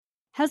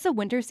Has the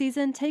winter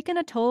season taken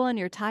a toll on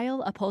your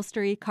tile,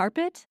 upholstery,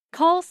 carpet?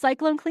 Call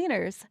Cyclone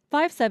Cleaners,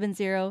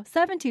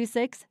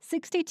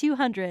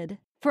 570-726-6200.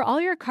 For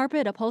all your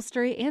carpet,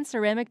 upholstery, and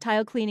ceramic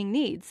tile cleaning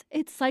needs,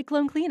 it's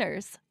Cyclone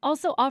Cleaners,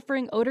 also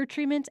offering odor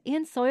treatment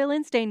and soil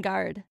and stain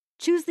guard.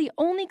 Choose the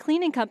only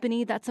cleaning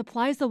company that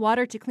supplies the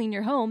water to clean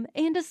your home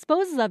and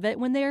disposes of it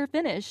when they are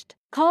finished.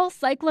 Call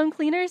Cyclone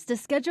Cleaners to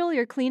schedule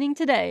your cleaning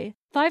today.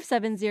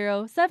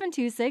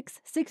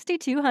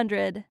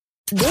 570-726-6200.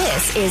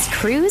 This is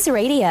Cruise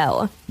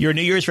Radio. Your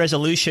New Year's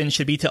resolution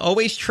should be to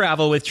always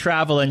travel with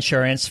travel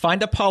insurance.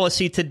 Find a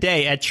policy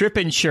today at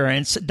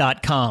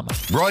tripinsurance.com.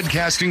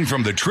 Broadcasting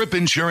from the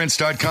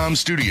tripinsurance.com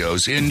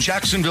studios in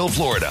Jacksonville,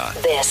 Florida.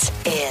 This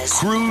is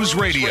Cruise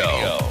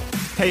Radio.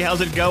 Hey,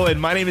 how's it going?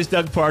 My name is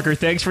Doug Parker.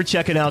 Thanks for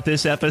checking out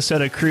this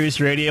episode of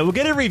Cruise Radio. We'll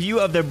get a review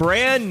of the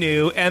brand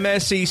new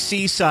MSC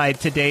Seaside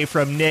today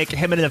from Nick.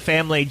 Him and the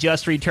family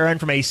just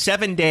returned from a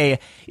 7-day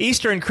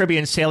Eastern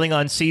Caribbean sailing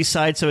on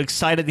Seaside, so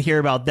excited to hear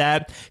about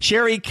that.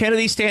 Sherry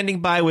Kennedy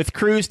standing by with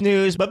cruise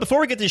news. But before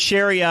we get to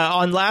Sherry,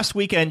 on last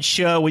weekend's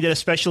show, we did a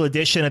special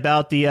edition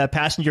about the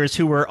passengers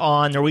who were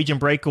on Norwegian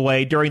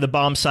Breakaway during the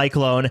bomb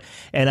cyclone.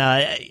 And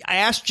I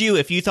asked you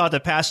if you thought the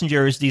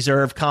passengers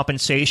deserve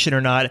compensation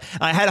or not.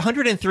 I had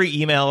 103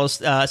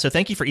 emails, so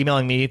thank you for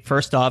emailing me,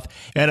 first off.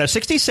 And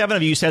 67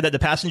 of you said that the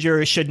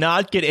passengers should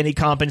not get any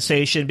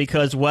compensation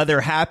because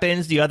weather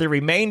happens. The other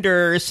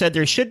remainder said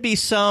there should be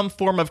some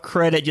form of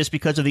credit just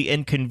because of the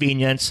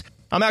inconvenience.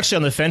 I'm actually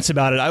on the fence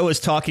about it. I was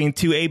talking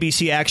to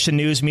ABC Action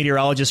News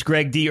meteorologist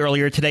Greg D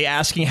earlier today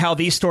asking how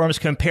these storms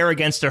compare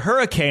against a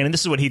hurricane, and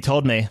this is what he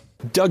told me.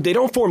 Doug, they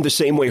don't form the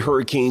same way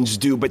hurricanes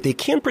do, but they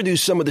can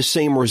produce some of the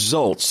same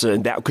results.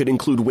 That could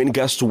include wind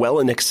gusts well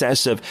in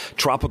excess of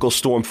tropical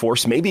storm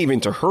force, maybe even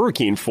to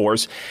hurricane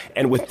force.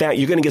 And with that,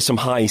 you're going to get some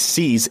high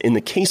seas. In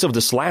the case of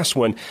this last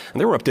one,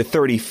 they were up to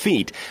 30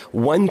 feet.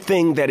 One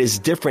thing that is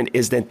different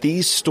is that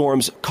these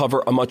storms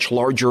cover a much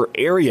larger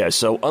area.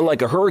 So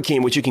unlike a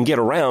hurricane, which you can get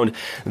around,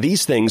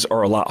 these things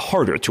are a lot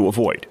harder to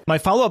avoid. My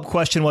follow-up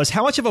question was,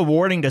 how much of a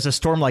warning does a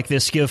storm like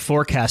this give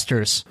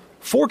forecasters?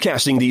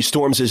 Forecasting these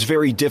storms is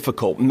very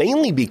difficult,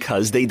 mainly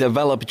because they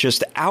develop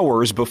just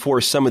hours before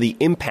some of the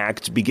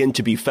impacts begin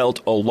to be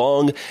felt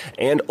along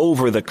and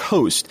over the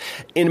coast.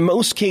 In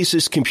most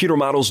cases, computer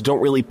models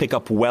don't really pick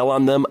up well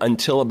on them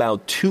until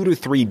about 2 to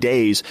 3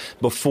 days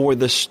before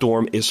the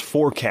storm is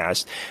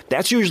forecast.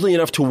 That's usually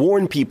enough to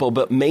warn people,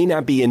 but may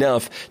not be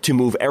enough to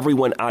move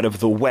everyone out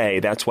of the way.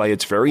 That's why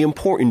it's very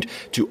important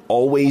to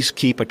always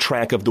keep a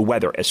track of the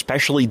weather,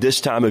 especially this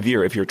time of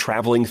year if you're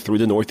traveling through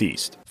the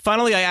Northeast.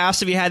 Finally, I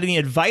asked if you had any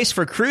advice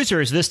for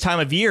cruisers this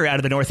time of year out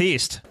of the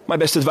Northeast. My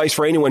best advice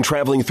for anyone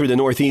traveling through the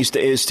Northeast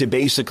is to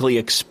basically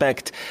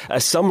expect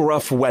some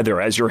rough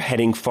weather as you're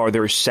heading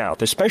farther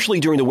south, especially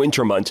during the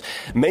winter months.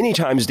 Many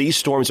times these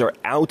storms are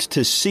out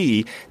to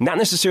sea, not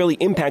necessarily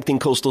impacting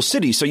coastal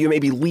cities, so you may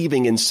be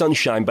leaving in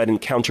sunshine but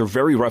encounter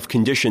very rough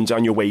conditions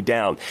on your way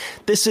down.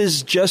 This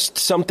is just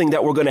something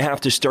that we're going to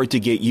have to start to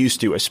get used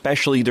to,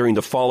 especially during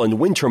the fall and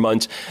winter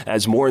months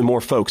as more and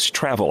more folks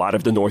travel out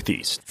of the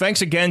Northeast.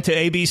 Thanks again to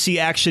ABC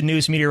Action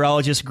News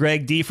meteorologist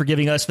Greg D for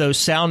giving us those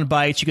sound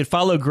bites. You can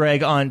follow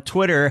Greg on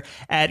Twitter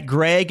at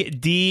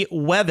Greg D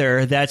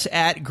Weather. That's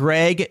at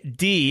Greg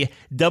D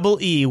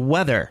E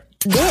Weather.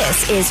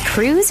 This is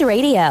Cruise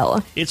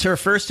Radio. It's her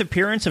first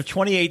appearance of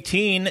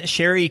 2018.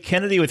 Sherry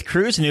Kennedy with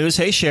Cruise News.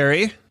 Hey,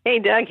 Sherry. Hey,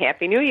 Doug.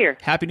 Happy New Year.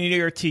 Happy New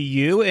Year to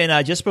you.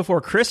 And just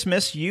before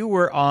Christmas, you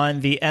were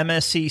on the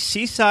MSC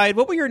Seaside.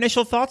 What were your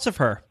initial thoughts of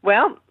her?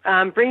 Well,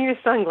 bring your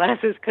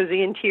sunglasses because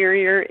the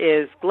interior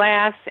is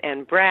glass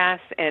and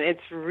brass, and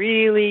it's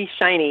really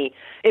shiny.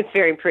 It's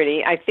very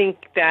pretty. I think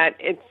that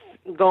it's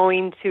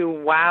going to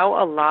wow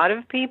a lot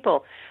of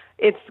people.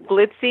 It's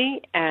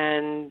glitzy,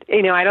 and,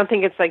 I don't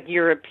think it's like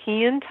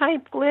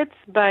European-type glitz,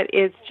 but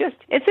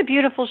it's a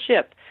beautiful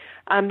ship.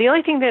 The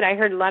only thing that I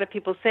heard a lot of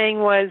people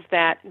saying was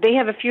that they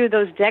have a few of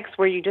those decks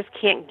where you just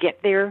can't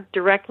get there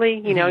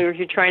directly, if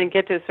you're trying to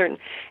get to a certain,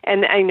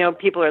 and I know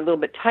people are a little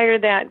bit tired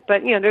of that,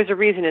 but, there's a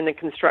reason in the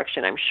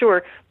construction, I'm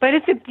sure. But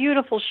it's a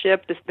beautiful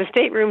ship. The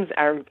staterooms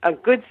are a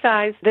good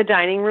size. The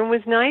dining room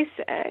was nice.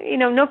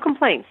 No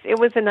complaints. It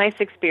was a nice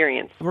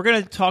experience. We're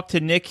going to talk to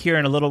Nick here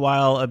in a little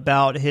while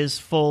about his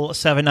full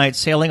 7-night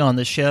sailing on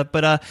the ship,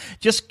 but I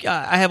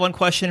have one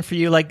question for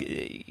you.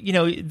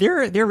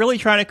 They're really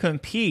trying to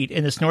compete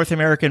in this North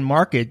American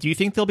market. Do you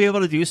think they'll be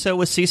able to do so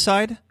with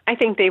Seaside? I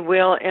think they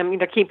will. I mean,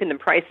 they're keeping the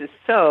prices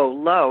so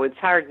low. It's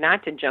hard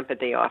not to jump at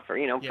the offer,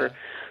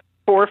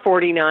 for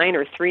 $4.49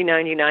 or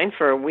 $3.99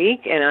 for a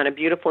week and on a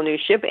beautiful new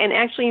ship. And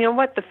actually, you know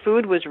what? The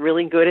food was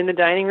really good in the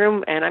dining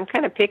room, and I'm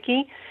kind of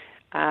picky.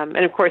 And,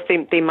 of course,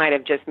 they might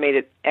have just made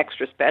it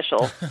extra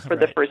special for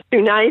the first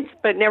 2 nights.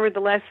 But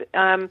nevertheless,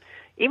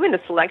 even the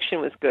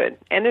selection was good,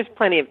 and there's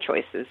plenty of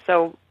choices.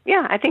 So,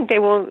 yeah, I think they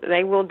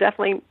will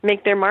definitely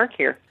make their mark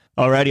here.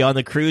 Alrighty, on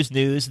the cruise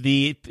news,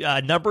 the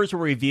numbers were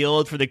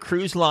revealed for the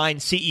cruise line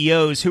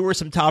CEOs. Who were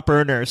some top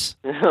earners?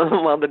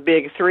 Well, the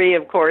big 3,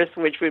 of course,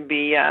 which would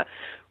be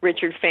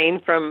Richard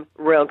Fain from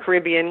Royal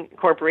Caribbean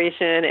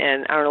Corporation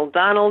and Arnold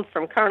Donald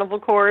from Carnival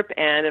Corp.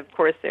 And, of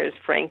course, there's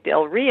Frank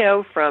Del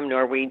Rio from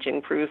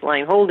Norwegian Cruise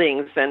Line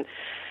Holdings. And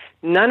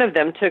none of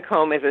them took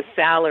home as a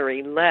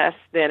salary less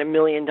than $1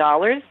 million.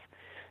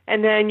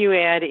 And then you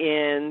add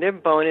in their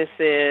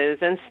bonuses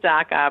and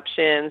stock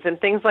options and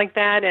things like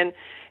that. And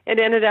it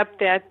ended up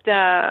that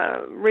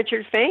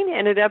Richard Fain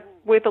ended up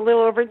with a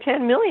little over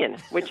 $10 million,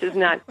 which is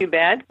not too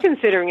bad,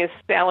 considering his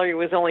salary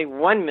was only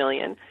 $1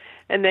 million.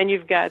 And then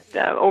you've got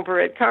over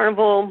at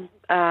Carnival,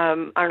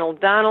 Arnold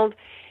Donald.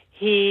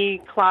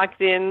 He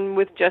clocked in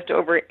with just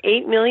over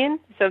 $8 million,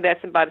 so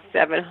that's about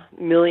 $7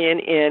 million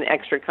in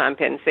extra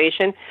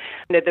compensation.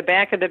 And at the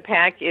back of the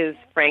pack is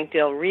Frank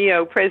Del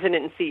Rio,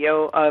 President and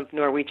CEO of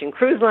Norwegian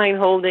Cruise Line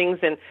Holdings.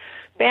 And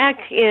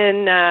back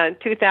in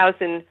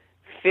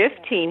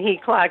 2015, he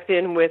clocked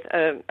in with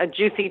a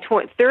juicy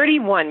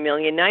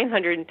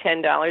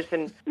 $31,910,000.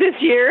 And this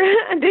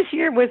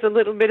year was a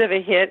little bit of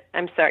a hit.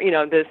 I'm sorry,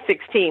 the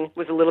 16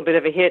 was a little bit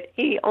of a hit.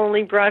 He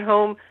only brought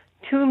home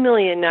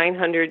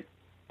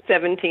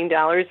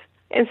 $2,917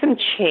 and some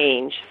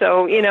change.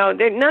 So,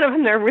 none of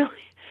them are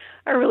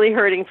really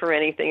hurting for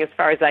anything as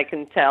far as I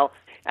can tell.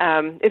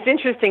 It's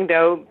interesting,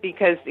 though,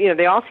 because,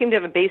 they all seem to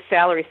have a base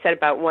salary set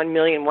about $1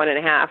 million,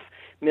 $1.5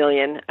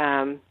 million.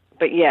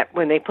 But yet,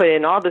 when they put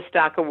in all the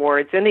stock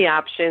awards and the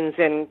options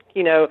and,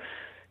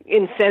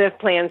 incentive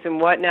plans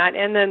and whatnot,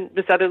 and then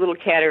this other little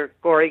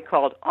category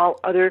called all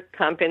other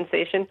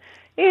compensation,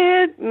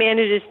 it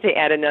manages to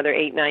add another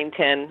 8, 9,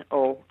 10,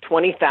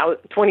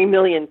 $20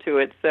 million to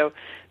it. So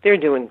they're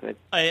doing good.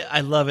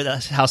 I love it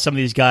how some of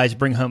these guys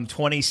bring home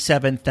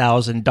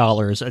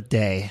 $27,000 a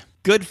day.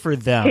 Good for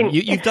them.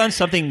 You've done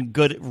something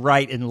good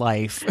right in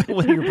life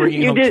when you're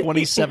bringing home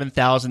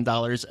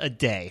 $27,000 a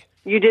day.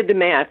 You did the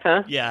math,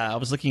 huh? Yeah, I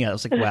was looking at it. I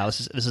was like, wow,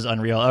 this is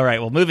unreal. All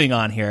right, well, moving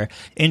on here.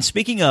 And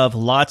speaking of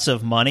lots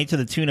of money, to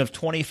the tune of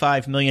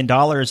 $25 million,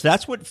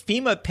 that's what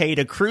FEMA paid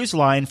a cruise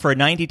line for a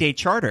 90-day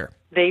charter.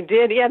 They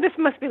did. Yeah, this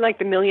must be like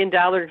the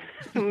 $1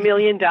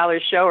 million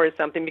show or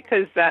something,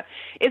 because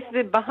it's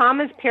the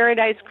Bahamas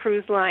Paradise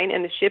Cruise Line,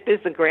 and the ship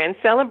is the Grand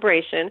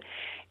Celebration.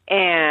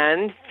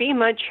 And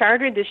FEMA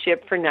chartered the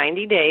ship for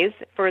 90 days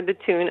for the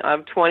tune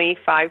of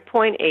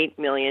 $25.8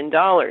 million.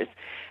 The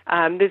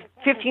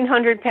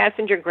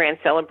 1,500-passenger Grand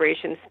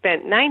Celebration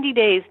spent 90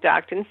 days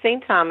docked in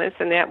St. Thomas,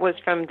 and that was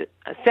from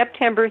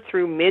September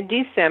through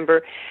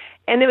mid-December,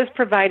 and it was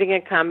providing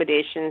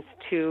accommodations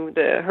to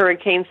the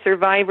hurricane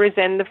survivors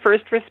and the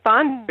first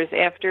responders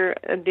after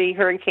the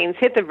hurricanes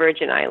hit the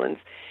Virgin Islands.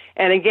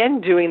 And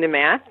again, doing the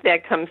math,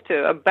 that comes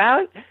to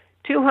about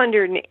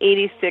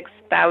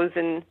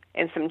 $286,000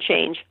 and some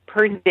change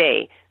per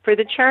day for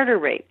the charter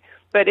rate.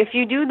 But if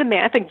you do the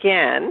math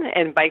again,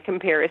 and by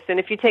comparison,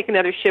 if you take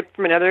another ship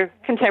from another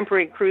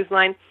contemporary cruise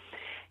line,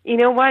 you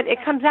know what?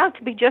 It comes out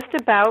to be just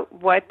about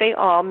what they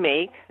all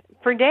make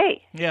per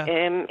day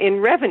in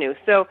revenue.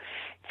 So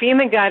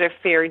FEMA got a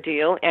fair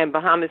deal, and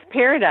Bahamas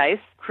Paradise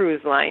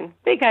Cruise Line,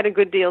 they got a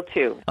good deal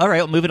too. All right,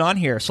 well, moving on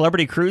here.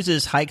 Celebrity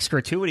Cruises hikes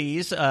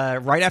gratuities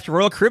right after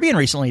Royal Caribbean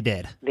recently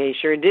did. They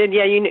sure did.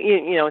 Yeah, you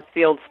know, it's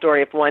the old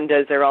story. If one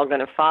does, they're all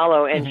going to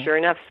follow. And sure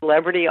enough,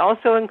 Celebrity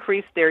also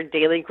increased their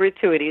daily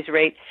gratuities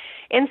rate.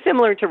 And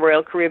similar to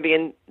Royal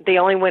Caribbean, they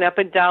only went up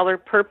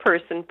 $1 per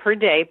person per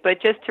day.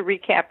 But just to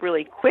recap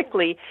really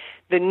quickly,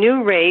 the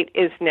new rate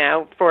is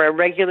now for a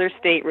regular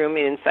stateroom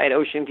inside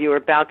Ocean View or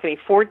balcony,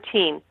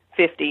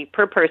 $14.50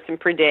 per person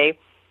per day.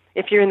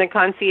 If you're in the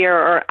concierge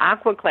or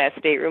Aqua Class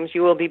staterooms,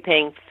 you will be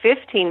paying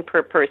 $15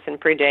 per person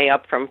per day,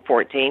 up from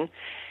 $14.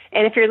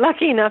 And if you're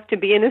lucky enough to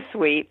be in a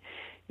suite,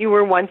 you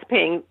were once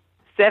paying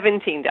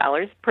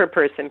 $17 per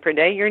person per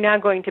day. You're now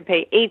going to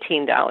pay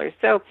 $18.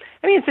 So,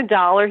 I mean, it's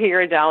 $1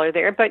 here, $1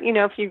 there. But, you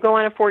know, if you go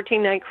on a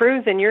 14-night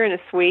cruise and you're in a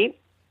suite,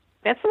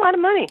 that's a lot of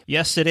money.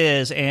 Yes, it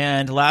is.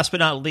 And last but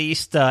not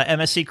least,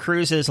 MSC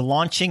Cruises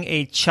launching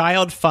a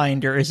child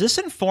finder. Is this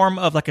in form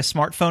of like a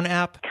smartphone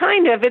app?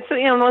 Kind of. It's,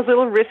 you know, those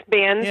little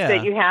wristbands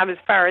that you have, as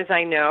far as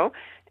I know.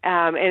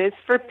 And it's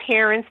for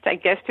parents, I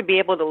guess, to be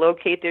able to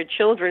locate their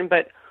children,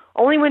 but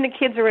only when the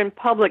kids are in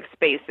public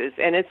spaces.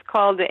 And it's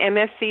called the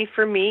MSC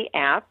For Me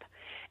app.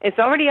 It's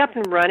already up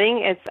and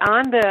running. It's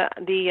on the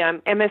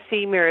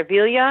MSC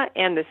Meraviglia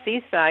and the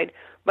Seaside,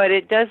 but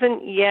it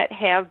doesn't yet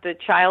have the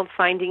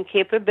child-finding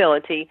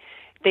capability.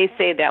 They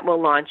say that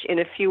will launch in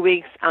a few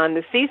weeks on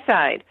the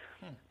Seaside.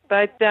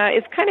 But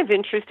it's kind of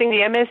interesting. The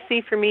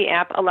MSC For Me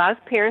app allows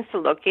parents to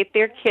locate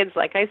their kids,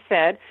 like I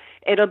said.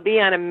 It'll be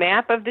on a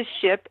map of the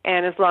ship,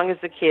 and as long as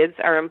the kids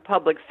are in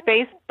public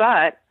space,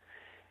 but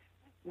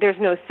there's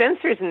no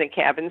sensors in the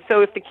cabin.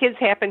 So if the kids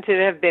happen to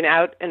have been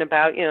out and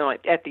about, you know,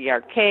 at the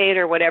arcade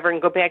or whatever,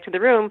 and go back to the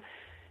room,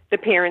 the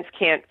parents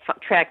can't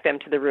track them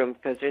to the room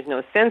because there's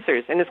no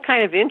sensors. And it's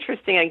kind of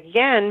interesting,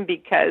 again,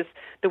 because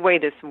the way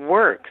this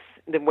works,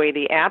 the way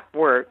the app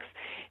works,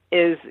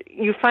 is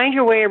you find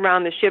your way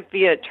around the ship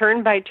via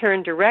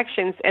turn-by-turn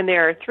directions, and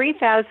there are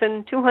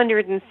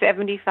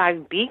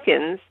 3,275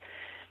 beacons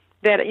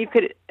that you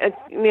could,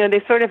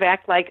 they sort of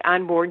act like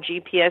onboard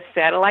GPS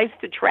satellites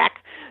to track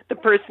the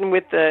person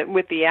with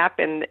the app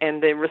and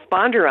the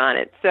responder on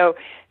it. So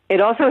it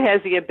also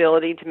has the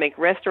ability to make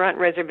restaurant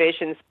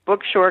reservations,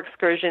 book shore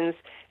excursions,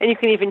 and you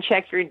can even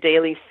check your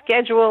daily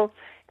schedule.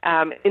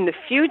 In the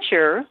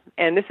future,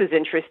 and this is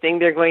interesting,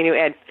 they're going to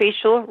add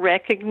facial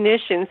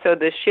recognition so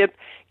the ship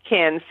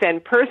can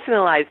send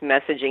personalized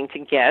messaging to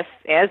guests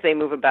as they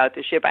move about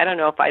the ship. I don't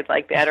know if I'd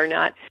like that or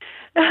not.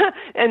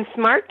 And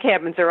smart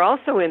cabins are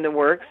also in the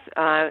works,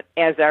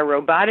 as are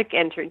robotic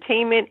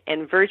entertainment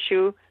and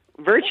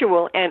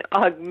virtual and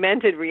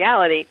augmented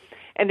reality.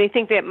 And they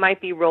think that might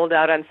be rolled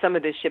out on some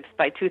of the ships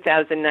by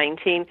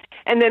 2019.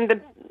 And then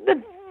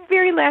the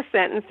very last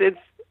sentence, it's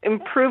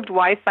improved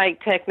Wi-Fi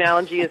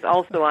technology is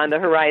also on the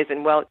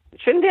horizon. Well,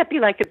 shouldn't that be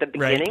like at the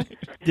beginning?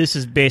 Right. This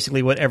is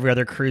basically what every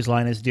other cruise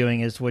line is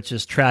doing, which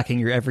is tracking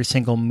your every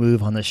single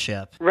move on the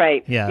ship.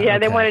 Right. Yeah. Okay.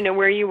 They want to know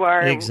where you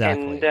are.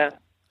 Exactly. And,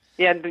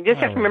 you just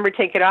have to remember to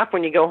take it off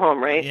when you go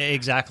home, right? Yeah,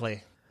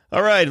 exactly.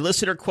 All right,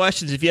 listener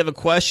questions. If you have a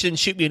question,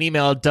 shoot me an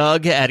email,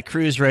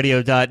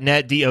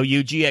 Doug@cruiseradio.net,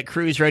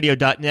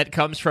 DOUG@cruiseradio.net.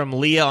 Comes from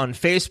Leah on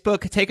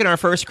Facebook. Taking our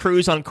first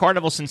cruise on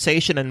Carnival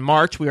Sensation in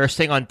March. We are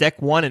staying on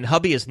Deck 1, and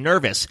hubby is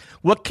nervous.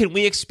 What can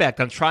we expect?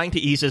 I'm trying to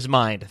ease his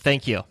mind.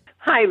 Thank you.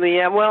 Hi,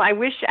 Leah. Well, I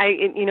wish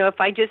if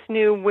I just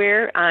knew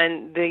where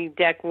on the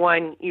Deck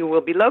 1 you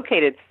will be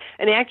located.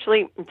 And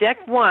actually,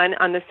 Deck 1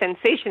 on the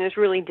Sensation is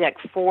really Deck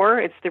 4.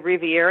 It's the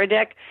Riviera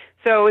deck.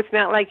 So it's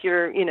not like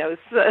you're,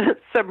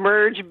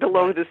 submerged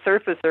below the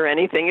surface or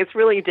anything. It's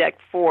really Deck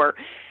 4.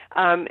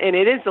 And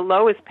it is the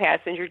lowest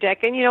passenger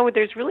deck. And,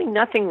 there's really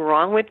nothing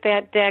wrong with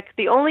that deck.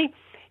 The only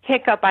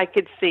hiccup I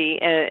could see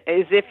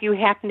is if you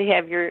happen to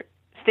have your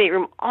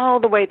stateroom all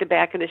the way at the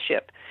back of the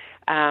ship.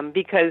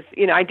 Because,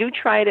 I do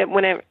try to,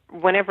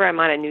 whenever I'm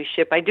on a new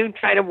ship, I do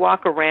try to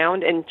walk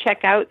around and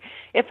check out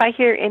if I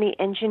hear any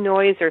engine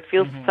noise or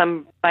feel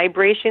some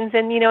vibrations.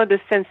 And, the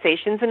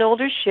Sensation's an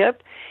older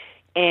ship.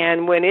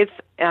 And when it's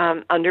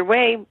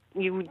underway,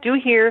 you do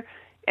hear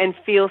and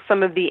feel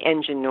some of the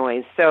engine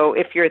noise. So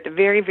if you're at the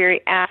very, very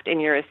aft and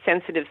you're a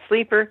sensitive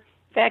sleeper,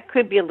 that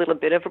could be a little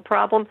bit of a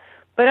problem.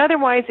 But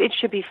otherwise, it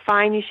should be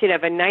fine. You should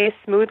have a nice,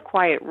 smooth,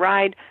 quiet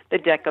ride. The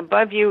deck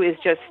above you is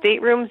just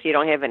staterooms. You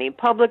don't have any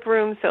public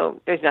rooms,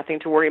 so there's nothing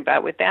to worry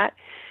about with that.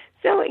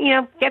 So,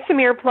 get some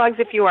earplugs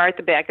if you are at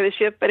the back of the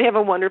ship, but have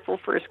a wonderful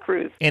first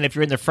cruise. And if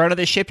you're in the front of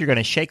the ship, you're going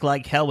to shake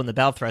like hell when the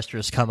bow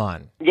thrusters come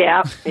on.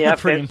 Yeah,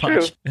 pretty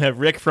much. True.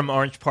 Rick from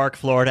Orange Park,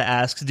 Florida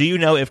asks, do you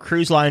know if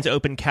cruise lines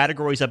open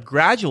categories up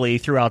gradually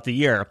throughout the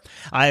year?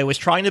 I was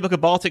trying to book a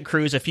Baltic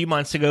cruise a few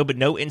months ago, but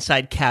no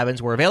inside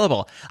cabins were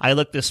available. I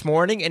looked this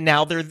morning, and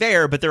now they're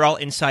there, but they're all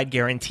inside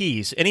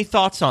guarantees. Any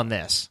thoughts on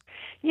this?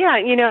 Yeah,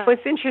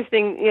 it's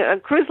interesting.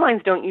 Cruise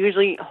lines don't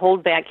usually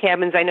hold back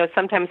cabins. I know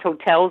sometimes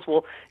hotels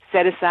will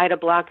set aside a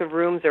block of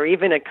rooms, or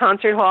even a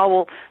concert hall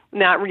will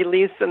not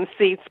release some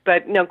seats.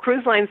 But no,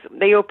 cruise lines,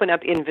 they open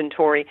up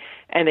inventory,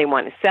 and they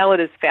want to sell it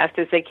as fast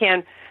as they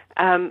can.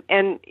 And,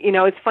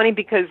 it's funny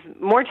because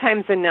more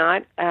times than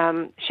not,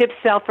 ships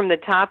sell from the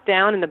top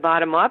down and the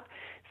bottom up.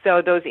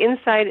 So those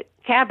inside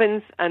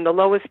cabins on the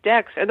lowest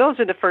decks, those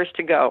are the first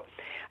to go.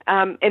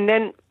 And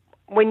then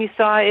when you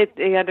saw it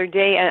the other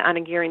day on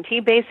a guarantee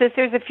basis,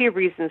 there's a few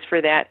reasons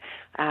for that.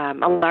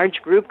 A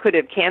large group could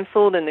have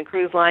canceled and the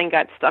cruise line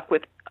got stuck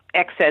with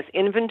excess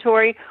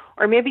inventory,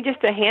 or maybe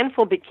just a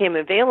handful became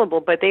available,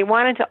 but they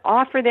wanted to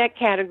offer that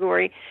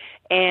category,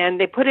 and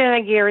they put it on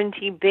a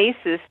guarantee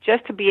basis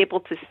just to be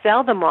able to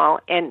sell them all,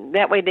 and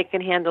that way they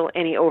can handle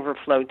any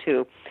overflow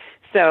too.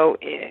 So,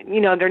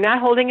 they're not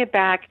holding it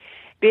back.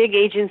 Big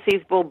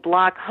agencies will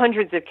block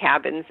hundreds of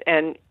cabins,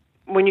 and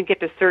when you get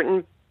to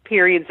certain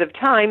periods of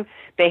time,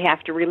 they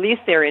have to release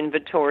their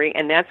inventory,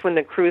 and that's when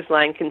the cruise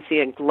line can see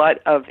a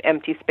glut of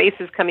empty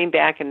spaces coming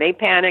back, and they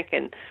panic,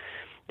 and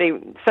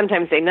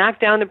sometimes they knock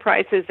down the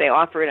prices, they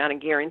offer it on a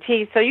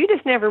guarantee, so you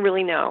just never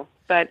really know.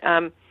 But,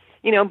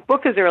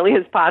 book as early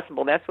as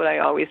possible, that's what I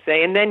always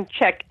say, and then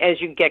check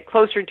as you get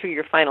closer to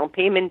your final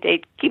payment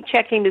date. Keep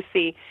checking to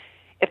see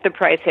if the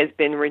price has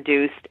been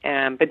reduced,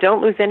 but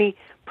don't lose any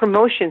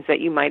promotions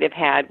that you might have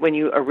had when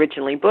you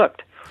originally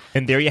booked.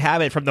 And there you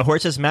have it, from the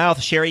horse's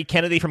mouth, Sherry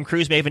Kennedy from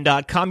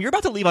cruisemaven.com. You're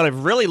about to leave on a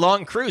really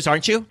long cruise,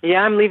 aren't you? Yeah,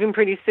 I'm leaving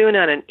pretty soon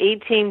on an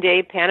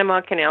 18-day Panama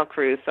Canal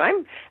cruise. So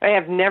I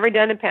have never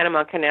done the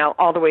Panama Canal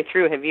all the way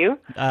through. Have you?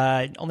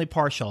 Only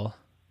partial.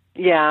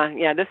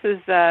 Yeah. This is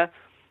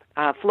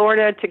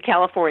Florida to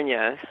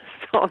California,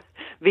 so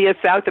via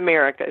South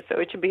America. So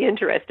it should be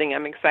interesting.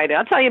 I'm excited.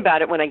 I'll tell you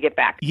about it when I get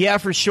back. Yeah,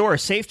 for sure.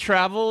 Safe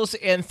travels,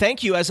 and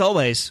thank you as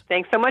always.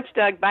 Thanks so much,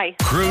 Doug. Bye.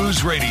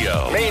 Cruise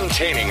Radio,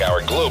 maintaining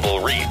our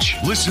global reach.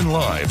 Listen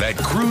live at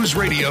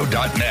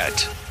cruiseradio.net.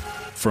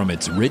 From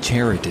its rich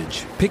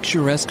heritage,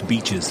 picturesque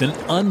beaches, and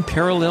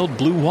unparalleled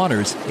blue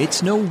waters,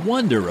 it's no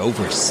wonder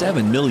over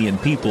 7 million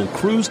people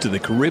cruise to the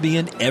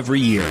Caribbean every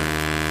year.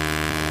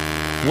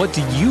 What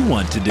do you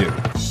want to do?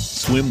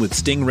 Swim with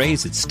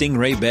stingrays at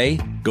Stingray Bay?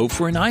 Go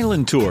for an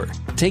island tour?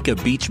 Take a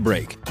beach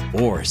break?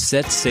 Or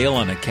set sail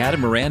on a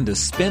catamaran to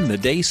spend the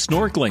day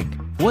snorkeling?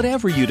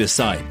 Whatever you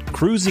decide,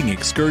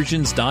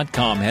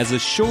 cruisingexcursions.com has a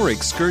shore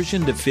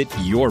excursion to fit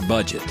your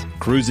budget.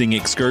 Cruising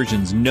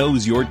Excursions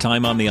knows your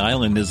time on the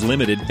island is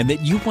limited and that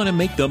you want to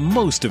make the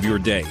most of your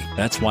day.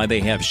 That's why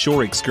they have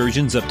shore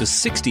excursions up to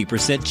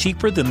 60%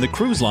 cheaper than the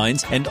cruise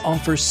lines and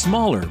offer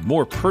smaller,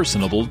 more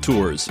personable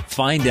tours.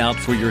 Find out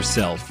for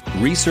yourself.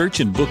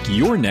 Research and book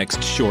your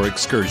next shore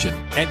excursion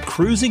at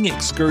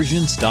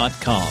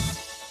cruisingexcursions.com.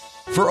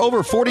 For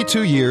over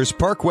 42 years,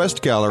 Park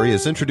West Gallery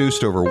has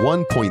introduced over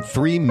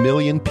 1.3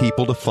 million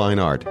people to fine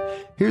art.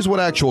 Here's what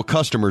actual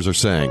customers are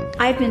saying.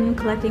 I've been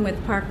collecting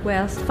with Park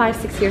West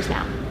 5-6 years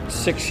now.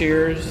 6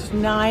 years.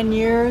 9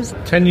 years.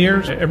 10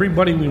 years.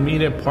 Everybody we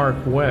meet at Park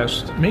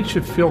West makes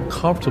you feel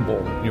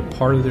comfortable. You're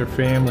part of their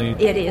family.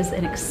 It is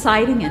an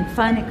exciting and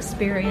fun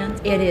experience.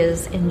 It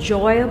is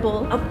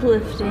enjoyable,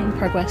 uplifting.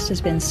 Park West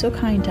has been so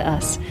kind to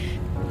us.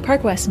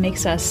 Park West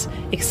makes us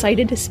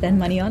excited to spend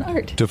money on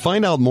art. To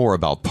find out more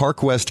about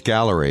Park West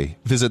Gallery,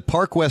 visit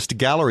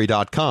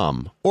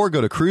parkwestgallery.com or go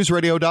to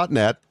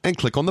cruiseradio.net and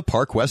click on the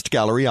Park West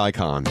Gallery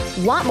icon.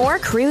 Want more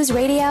Cruise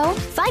Radio?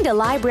 Find a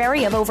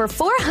library of over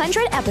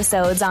 400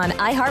 episodes on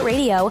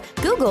iHeartRadio,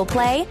 Google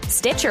Play,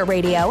 Stitcher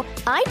Radio,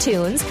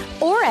 iTunes,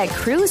 or at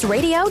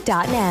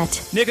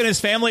cruiseradio.net. Nick and his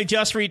family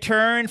just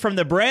returned from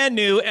the brand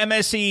new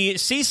MSC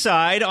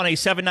Seaside on a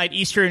 7-night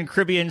Eastern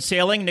Caribbean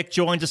sailing. Nick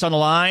joins us on the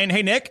line.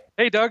 Hey, Nick.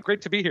 Hey, Doug.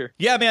 Great to be here.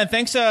 Yeah, man.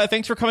 Thanks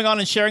for coming on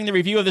and sharing the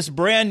review of this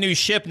brand new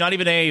ship, not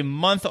even a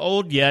month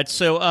old yet.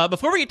 So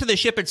before we get to the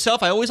ship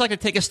itself, I always like to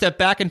take a step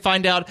back and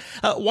find out,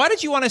 why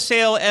did you want to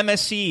sail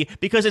MSC?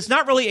 Because it's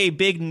not really a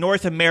big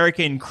North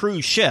American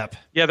cruise ship.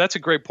 Yeah, that's a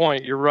great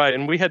point. You're right.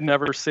 And we had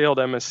never sailed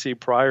MSC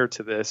prior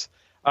to this.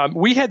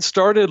 We had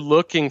started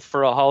looking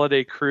for a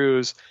holiday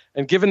cruise.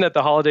 And given that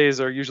the holidays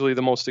are usually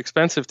the most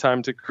expensive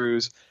time to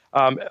cruise,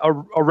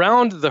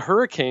 around the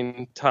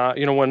hurricane time,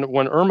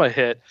 when Irma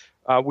hit,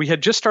 we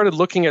had just started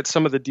looking at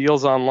some of the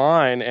deals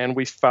online, and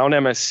we found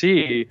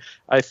MSC.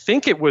 I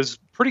think it was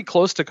pretty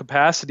close to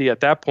capacity at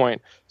that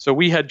point, so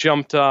we had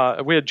jumped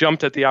at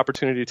the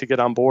opportunity to get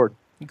on board.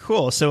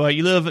 Cool. So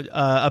you live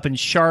up in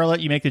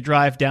Charlotte. You make the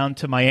drive down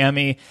to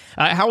Miami.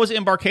 How was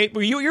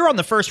embarkation? You're on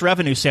the first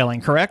revenue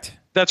sailing, correct?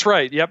 That's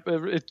right. Yep.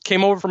 It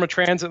came over from a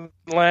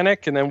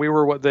transatlantic, and then we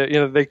were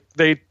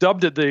they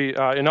dubbed it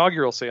the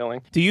inaugural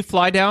sailing. Do you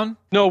fly down?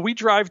 No, we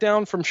drive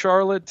down from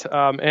Charlotte,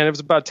 and it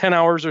was about 10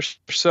 hours or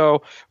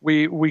so.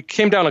 We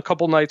came down a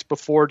couple nights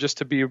before just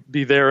to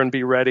be there and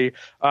be ready.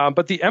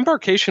 But the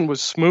embarkation was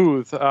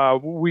smooth.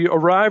 We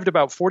arrived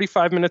about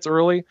 45 minutes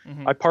early.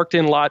 Mm-hmm. I parked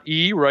in Lot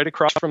E right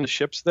across from the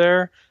ships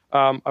there.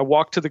 I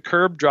walked to the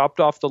curb, dropped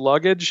off the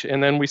luggage,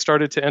 and then we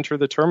started to enter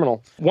the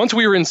terminal. Once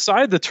we were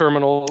inside the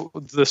terminal,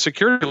 the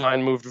security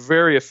line moved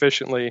very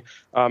efficiently,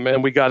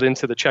 and we got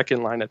into the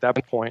check-in line at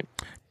that point.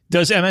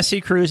 Does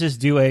MSC Cruises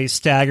do a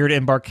staggered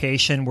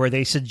embarkation where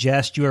they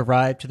suggest you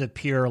arrive to the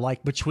pier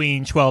like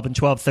between 12 and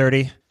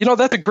 12:30?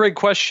 That's a great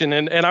question,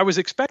 and I was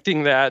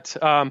expecting that.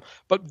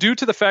 But due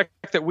to the fact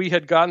that we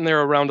had gotten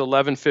there around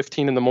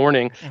 11:15 in the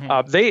morning,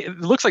 mm-hmm. It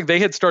looks like they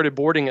had started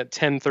boarding at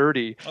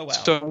 10:30. Oh, wow.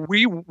 So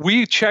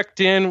we checked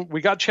in,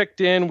 we got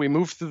checked in, we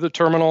moved through the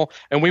terminal,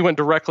 and we went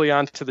directly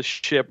onto the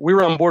ship. We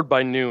were on board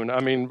by noon. I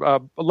mean,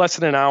 less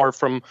than an hour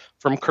from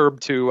curb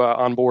to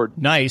on board.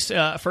 Nice.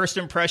 First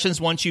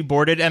impressions once you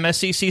boarded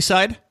MSC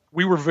Seaside?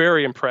 We were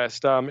very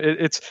impressed.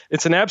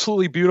 It's an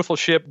absolutely beautiful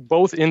ship,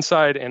 both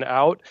inside and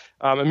out.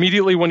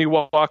 Immediately when you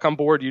walk on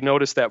board, you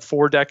notice that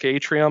 4-deck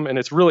atrium, and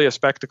it's really a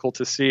spectacle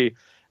to see.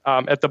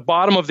 At the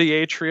bottom of the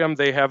atrium,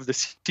 they have the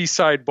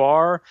Seaside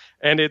bar,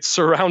 and it's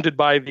surrounded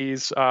by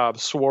these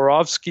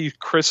Swarovski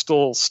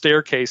crystal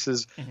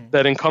staircases mm-hmm.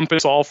 that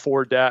encompass all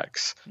 4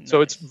 decks. Nice.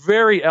 So it's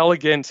very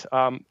elegant.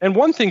 And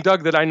one thing,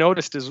 Doug, that I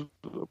noticed as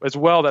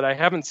well that I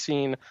haven't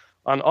seen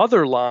on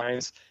other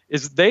lines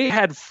is they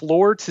had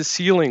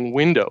floor-to-ceiling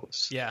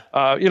windows. Yeah.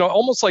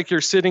 Almost like you're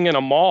sitting in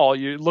a mall,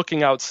 you're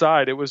looking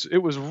outside. It was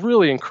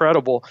really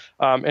incredible,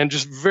 and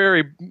just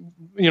very,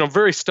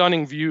 very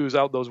stunning views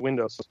out those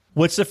windows.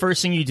 What's the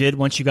first thing you did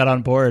once you got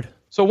on board?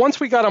 So once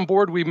we got on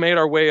board, we made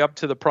our way up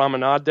to the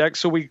promenade deck.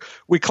 So we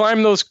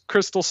climbed those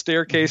crystal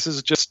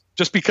staircases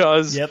just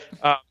because. Yep.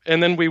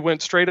 And then we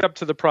went straight up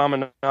to the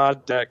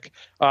promenade deck.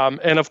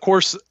 And of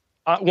course,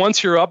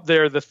 once you're up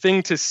there, the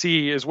thing to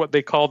see is what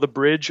they call the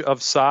Bridge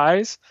of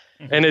Sighs.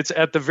 Mm-hmm. And it's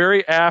at the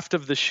very aft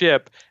of the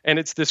ship. And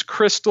it's this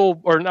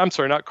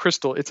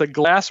it's a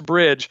glass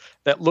bridge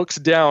that looks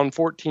down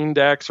 14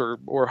 decks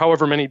or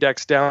however many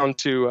decks down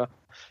to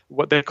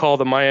what they call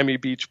the Miami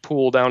Beach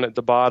pool down at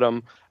the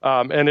bottom.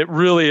 And it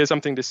really is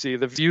something to see.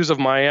 The views of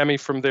Miami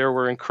from there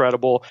were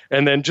incredible.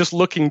 And then just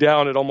looking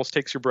down, it almost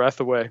takes your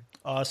breath away.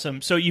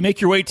 Awesome. So you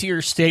make your way to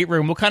your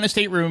stateroom. What kind of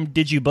stateroom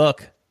did you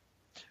book?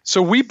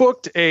 So we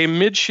booked a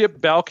midship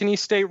balcony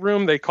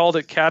stateroom. They called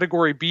it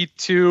Category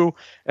B2,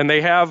 and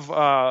they have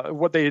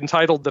what they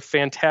entitled the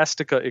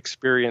Fantastica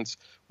Experience,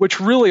 which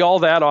really all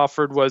that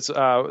offered was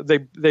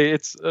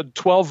it's a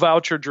 12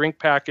 voucher drink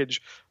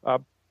package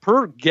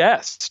per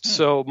guest.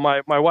 So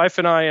my wife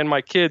and I and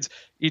my kids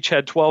each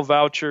had 12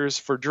 vouchers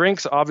for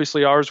drinks.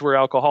 Obviously, ours were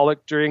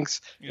alcoholic drinks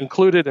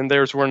included, and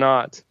theirs were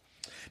not.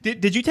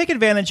 Did you take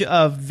advantage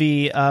of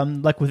the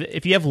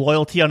if you have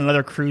loyalty on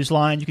another cruise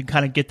line, you can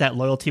kind of get that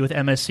loyalty with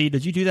MSC?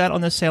 Did you do that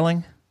on this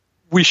sailing?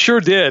 We sure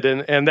did,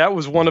 and that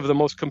was one of the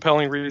most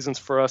compelling reasons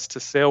for us to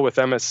sail with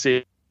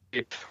MSC.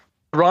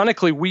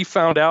 Ironically, we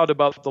found out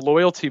about the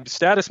loyalty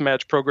status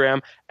match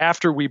program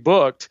after we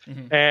booked,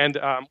 and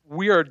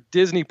we are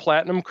Disney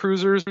Platinum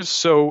cruisers,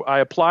 so I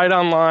applied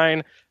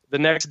online. The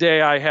next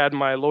day, I had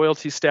my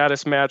loyalty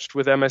status matched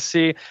with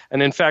MSC,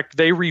 and in fact,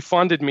 they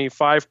refunded me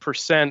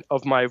 5%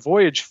 of my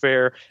voyage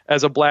fare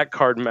as a Black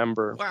Card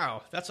member.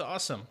 Wow, that's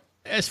awesome.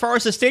 As far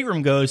as the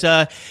stateroom goes,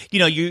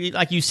 you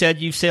like you said,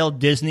 you've sailed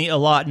Disney a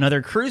lot and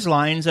other cruise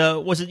lines.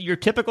 Was it your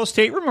typical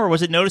stateroom, or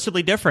was it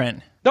noticeably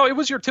different? No, it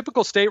was your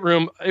typical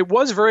stateroom. It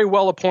was very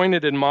well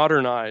appointed and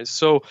modernized.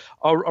 So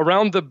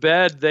around the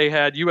bed, they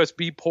had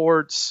USB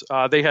ports,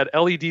 they had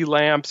LED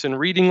lamps and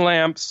reading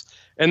lamps.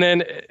 And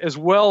then as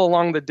well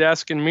along the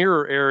desk and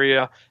mirror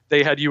area,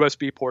 they had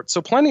USB ports.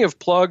 So plenty of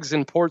plugs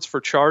and ports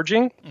for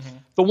charging.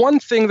 The one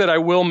thing that I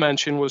will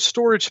mention was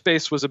storage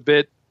space was a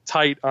bit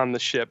tight on the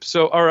ship.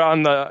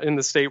 In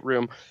the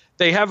stateroom.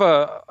 They have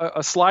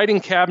a sliding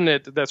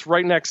cabinet that's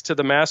right next to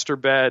the master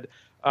bed.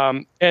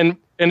 And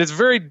it's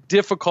very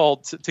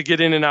difficult to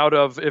get in and out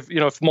of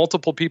if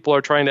multiple people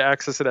are trying to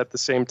access it at the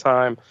same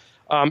time.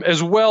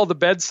 As well, the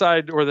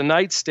bedside or the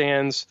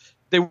nightstands,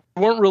 they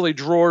weren't really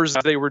drawers.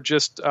 They were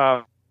just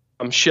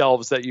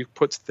shelves that you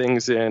put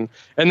things in,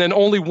 and then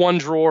only one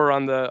drawer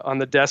on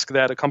the desk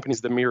that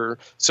accompanies the mirror.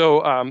 So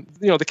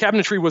the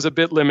cabinetry was a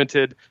bit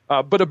limited,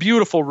 but a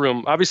beautiful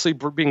room. Obviously,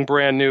 being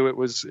brand new, it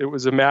was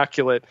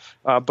immaculate,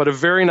 but a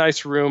very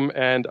nice room.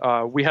 And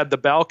we had the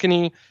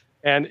balcony.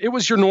 And it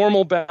was your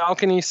normal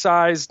balcony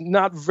size,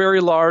 not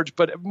very large,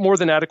 but more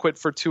than adequate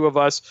for two of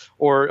us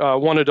or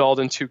one adult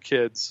and two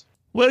kids.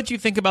 What did you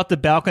think about the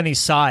balcony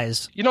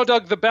size?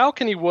 Doug, the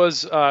balcony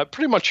was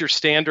pretty much your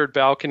standard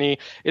balcony.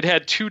 It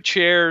had 2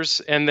 chairs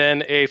and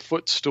then a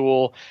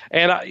footstool,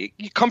 and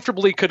you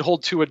comfortably could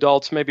hold 2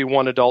 adults, maybe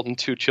 1 adult and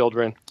 2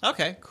 children.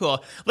 Okay,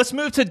 cool. Let's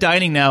move to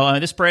dining now.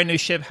 This brand new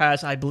ship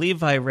has, I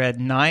believe I read,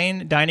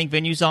 9 dining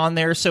venues on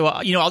there. So,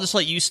 I'll just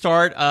let you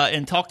start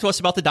and talk to us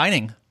about the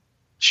dining.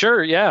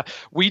 Sure, yeah.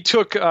 We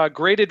took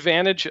great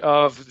advantage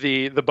of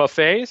the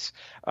buffets.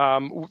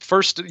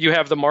 First, you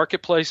have the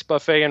Marketplace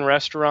Buffet and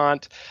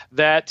Restaurant.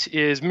 That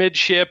is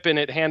midship, and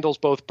it handles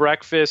both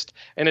breakfast,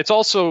 and it's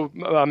also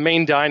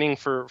main dining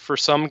for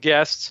some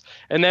guests.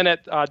 And then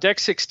at Deck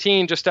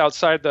 16, just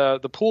outside the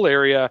pool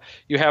area,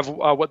 you have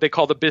what they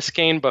call the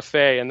Biscayne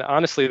Buffet, and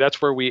honestly,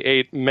 that's where we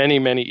ate many,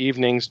 many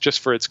evenings just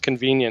for its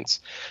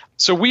convenience.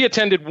 So we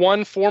attended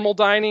one formal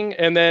dining,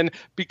 and then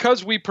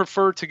because we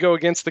prefer to go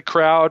against the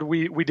crowd,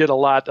 we did a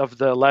lot of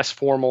the less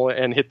formal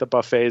and hit the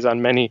buffets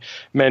on many,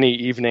 many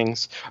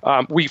evenings.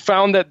 We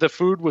found that the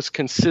food was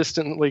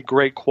consistently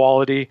great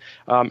quality,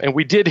 and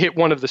we did hit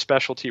one of the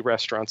specialty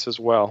restaurants as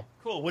well.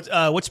 Cool.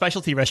 What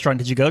specialty restaurant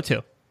did you go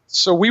to?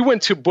 So we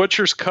went to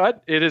Butcher's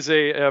Cut. It is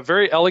a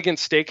very elegant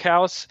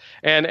steakhouse,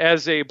 and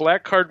as a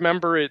Black Card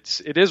member, it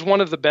is one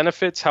of the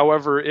benefits.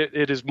 However,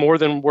 it is more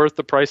than worth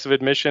the price of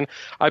admission.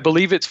 I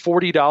believe it's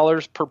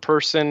 $40 per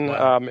person.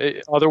 Wow.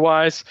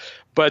 Otherwise,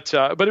 but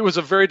it was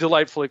a very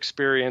delightful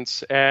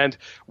experience. And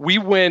we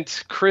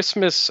went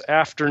Christmas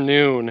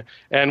afternoon,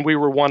 and we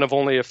were one of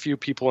only a few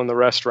people in the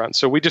restaurant.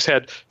 So we just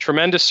had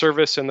tremendous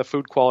service, and the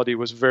food quality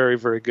was very,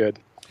 very good.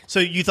 So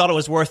you thought it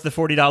was worth the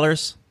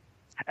 $40?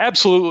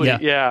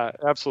 Absolutely. Yeah,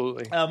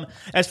 absolutely.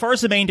 As far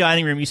as the main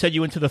dining room, you said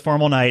you went to the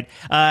formal night.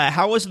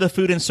 How was the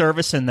food and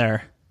service in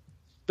there?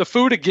 The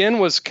food, again,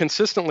 was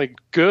consistently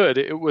good.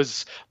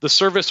 The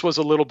service was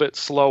a little bit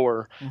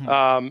slower.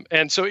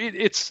 And so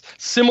it's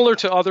similar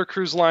to other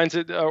cruise lines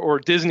or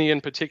Disney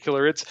in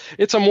particular.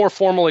 It's a more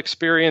formal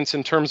experience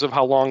in terms of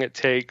how long it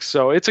takes.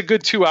 So it's a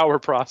good 2-hour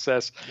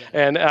process.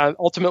 Yeah. And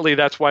ultimately,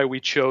 that's why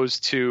we chose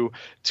to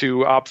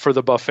opt for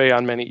the buffet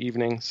on many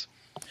evenings.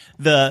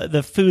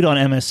 The food on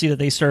MSC that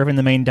they serve in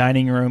the main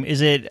dining room,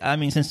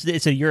 since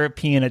it's a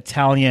European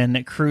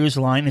Italian cruise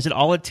line, is it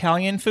all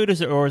Italian food,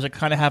 or does it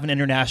kind of have an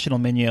international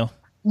menu?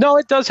 No,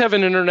 it does have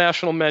an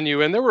international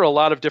menu, and there were a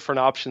lot of different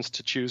options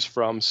to choose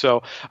from.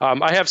 So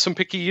I have some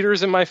picky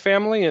eaters in my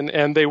family,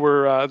 and they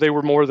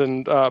were more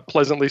than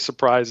pleasantly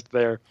surprised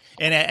there.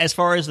 And as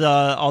far as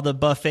all the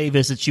buffet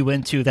visits you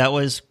went to, that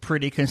was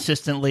pretty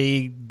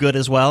consistently good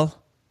as well?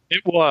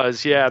 It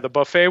was, yeah. The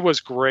buffet was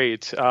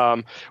great.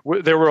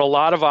 There were a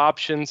lot of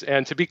options,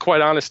 and to be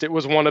quite honest, it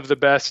was one of the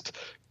best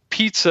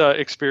pizza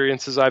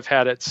experiences I've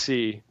had at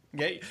sea.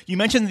 Yeah, you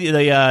mentioned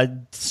the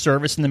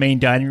service in the main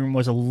dining room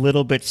was a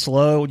little bit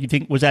slow. Do you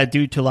think was that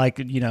due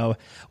to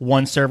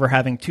one server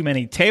having too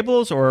many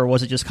tables, or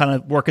was it just kind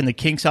of working the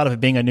kinks out of it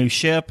being a new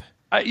ship?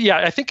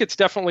 I think it's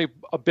definitely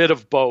a bit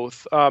of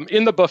both.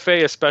 In the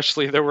buffet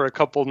especially, there were a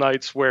couple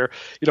nights where,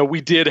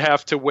 we did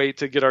have to wait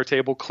to get our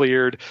table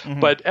cleared. Mm-hmm.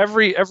 But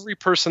every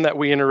person that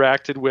we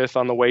interacted with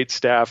on the wait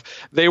staff,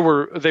 they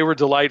were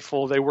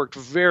delightful. They worked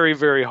very,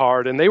 very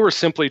hard, and they were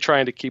simply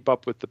trying to keep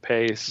up with the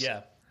pace.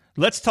 Yeah.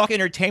 Let's talk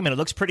entertainment. It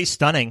looks pretty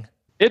stunning.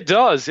 It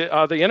does.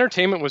 The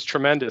entertainment was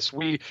tremendous.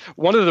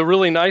 One of the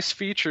really nice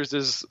features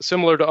is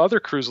similar to other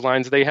cruise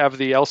lines. They have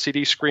the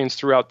LCD screens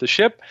throughout the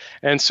ship.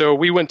 And so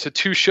we went to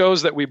 2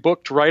 shows that we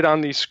booked right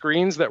on these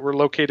screens that were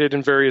located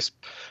in various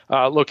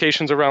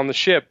locations around the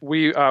ship.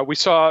 We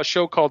saw a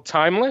show called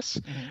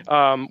Timeless,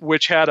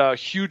 which had a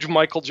huge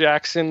Michael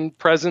Jackson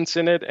presence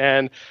in it,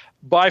 and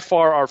by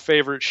far our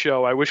favorite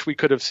show. I wish we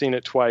could have seen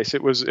it twice.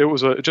 It was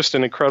just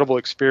an incredible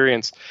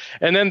experience.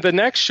 And then the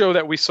next show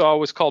that we saw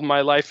was called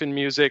My Life in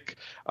Music.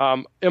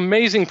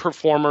 Amazing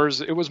performers.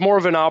 It was more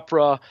of an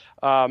opera,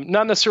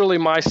 not necessarily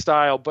my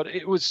style, but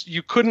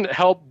you couldn't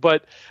help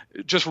but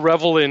just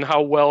revel in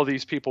how well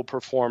these people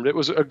performed. It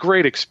was a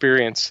great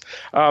experience.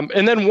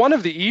 And then one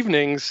of the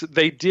evenings,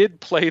 they did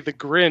play The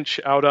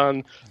Grinch out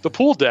on the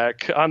pool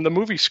deck on the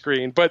movie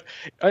screen. But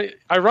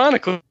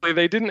ironically,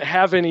 they didn't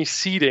have any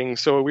seating,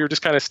 so we were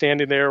just kind of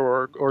standing there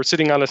or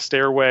sitting on a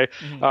stairway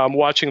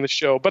watching the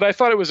show. But I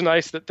thought it was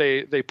nice that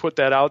they put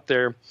that out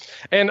there.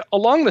 And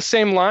along the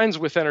same lines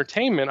with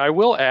entertainment, I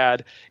will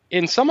add,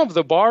 in some of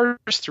the bars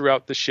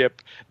throughout the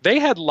ship, they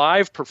had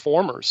live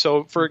performers.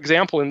 So, for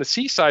example, in the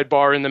Seaside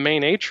bar in the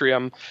main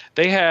atrium,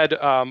 they had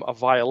a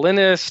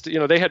violinist.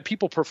 They had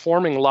people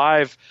performing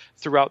live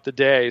throughout the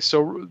day.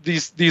 So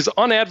these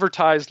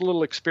unadvertised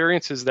little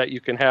experiences that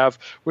you can have,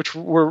 which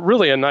were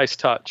really a nice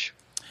touch.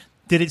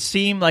 Did it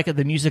seem like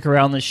the music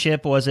around the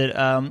ship, was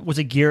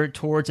it geared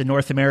towards a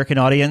North American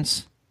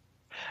audience?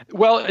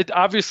 Well,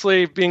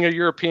 obviously, being a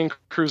European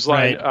cruise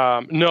line,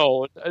 right.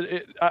 No,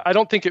 I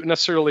don't think it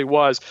necessarily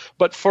was.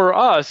 But for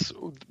us,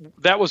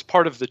 that was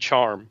part of the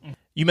charm.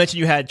 You mentioned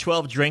you had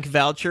 12 drink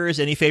vouchers.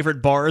 Any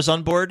favorite bars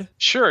on board?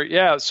 Sure,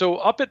 yeah. So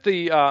up at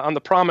the on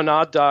the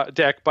promenade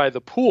deck by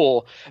the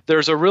pool,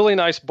 there's a really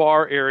nice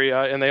bar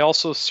area, and they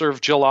also serve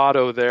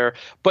gelato there.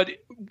 But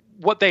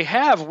what they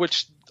have,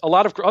 which a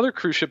lot of other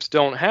cruise ships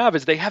don't have,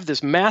 is they have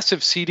this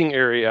massive seating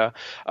area.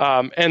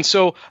 And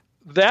so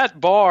that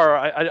bar,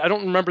 I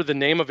don't remember the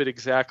name of it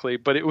exactly,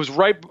 but it was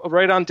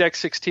right on deck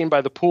 16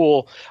 by the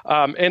pool,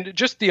 and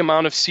just the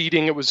amount of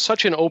seating. It was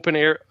such an open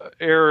air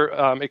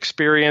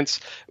experience.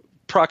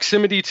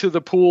 Proximity to the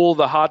pool,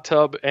 the hot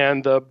tub,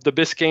 and the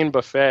Biscayne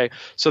buffet.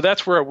 So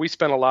that's where we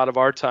spent a lot of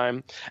our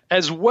time,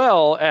 as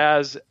well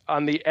as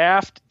on the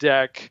aft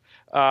deck.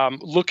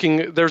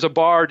 There's a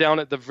bar down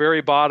at the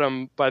very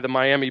bottom by the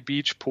Miami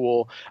Beach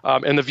pool,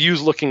 and the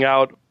views looking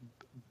out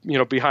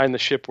behind the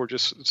ship were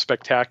just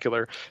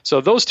spectacular.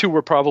 So those 2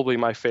 were probably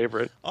my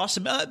favorite.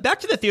 Awesome. Back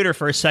to the theater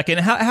for a second.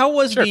 How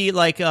was Sure.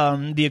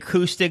 the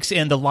acoustics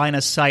and the line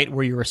of sight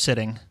where you were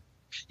sitting?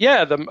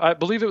 Yeah, I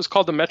believe it was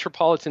called the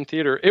Metropolitan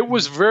Theater. It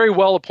was very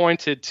well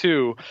appointed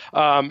too.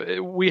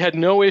 We had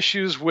no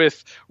issues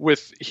with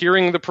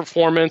hearing the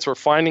performance or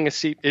finding a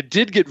seat. It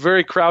did get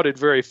very crowded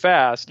very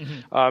fast,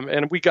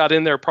 and we got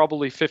in there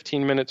probably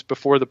 15 minutes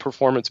before the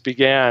performance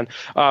began.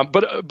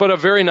 But a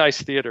very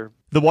nice theater.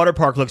 The water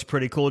park looks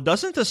pretty cool.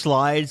 Doesn't the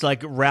slides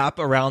wrap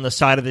around the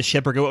side of the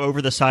ship or go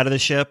over the side of the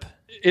ship?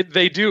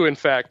 They do, in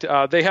fact.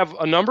 They have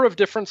a number of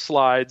different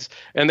slides,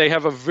 and they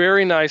have a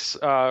very nice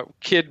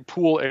kid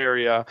pool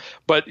area.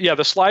 But yeah,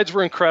 the slides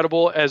were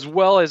incredible, as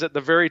well as at the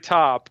very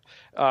top,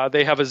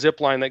 they have a zip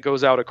line that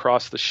goes out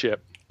across the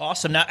ship.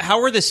 Awesome. Now, how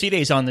were the sea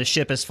days on the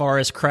ship as far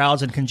as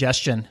crowds and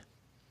congestion?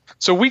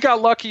 So we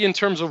got lucky in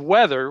terms of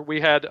weather. We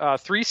had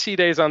 3 sea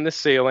days on this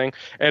sailing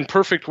and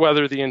perfect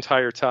weather the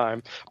entire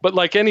time. But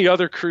like any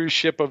other cruise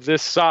ship of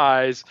this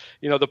size,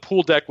 the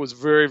pool deck was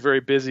very, very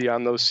busy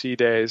on those sea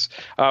days.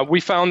 We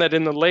found that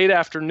in the late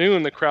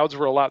afternoon, the crowds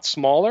were a lot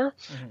smaller.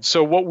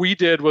 So what we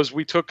did was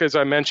we took, as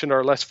I mentioned,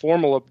 our less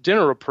formal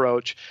dinner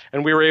approach,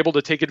 and we were able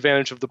to take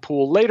advantage of the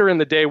pool later in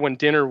the day when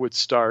dinner would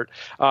start.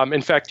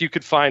 In fact, you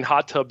could find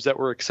hot tubs that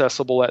were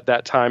accessible at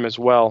that time as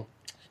well.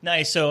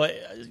 Nice. So,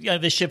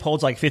 this ship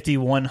holds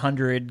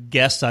 5,100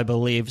 guests, I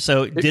believe.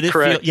 So, did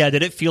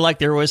it feel like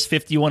there was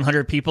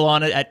 5,100 people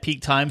on it at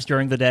peak times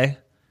during the day?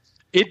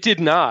 It did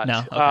not.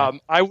 No.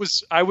 Okay.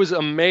 I was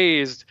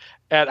amazed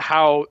at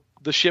how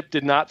the ship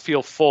did not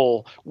feel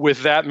full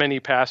with that many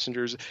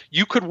passengers.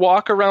 You could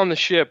walk around the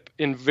ship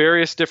in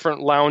various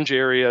different lounge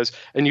areas,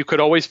 and you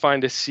could always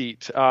find a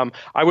seat.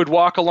 I would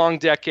walk along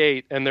deck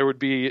 8, and there would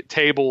be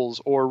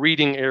tables or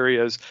reading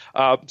areas.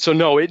 So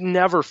no, it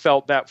never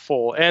felt that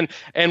full. And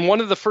one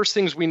of the first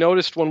things we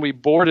noticed when we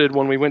boarded,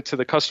 when we went to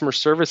the customer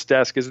service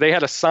desk, is they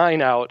had a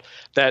sign out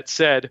that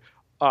said,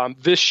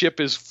 this ship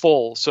is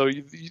full, so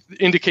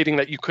indicating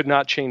that you could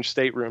not change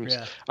staterooms.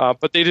 Yeah.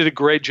 But they did a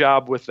great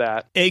job with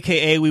that.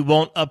 AKA, we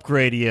won't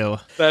upgrade you.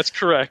 That's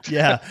correct.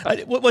 Yeah.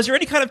 Was there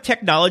any kind of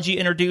technology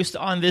introduced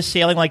on this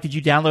sailing? Did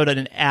you download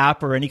an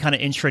app or any kind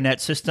of intranet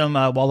system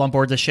while on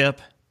board the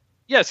ship?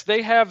 Yes,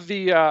 they have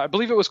the, I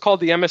believe it was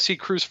called the MSC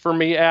Cruise for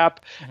Me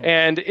app,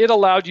 and it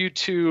allowed you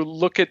to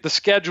look at the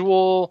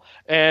schedule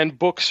and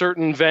book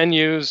certain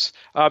venues.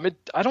 I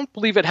don't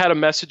believe it had a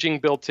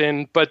messaging built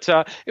in, but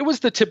it was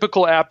the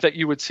typical app that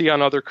you would see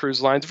on other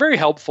cruise lines. Very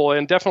helpful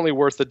and definitely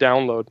worth the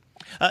download.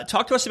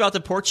 Talk to us about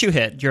the ports you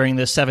hit during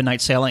this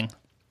 7-night sailing.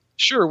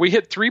 Sure. We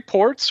hit 3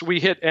 ports.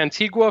 We hit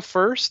Antigua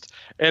first,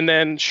 and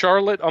then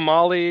Charlotte,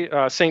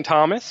 Amali, St.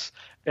 Thomas,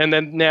 and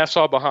then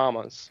Nassau,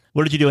 Bahamas.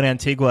 What did you do in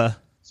Antigua?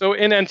 So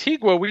in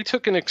Antigua, we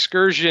took an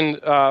excursion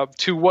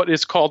to what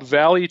is called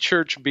Valley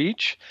Church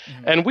Beach,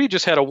 and we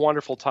just had a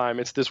wonderful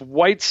time. It's this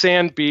white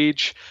sand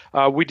beach.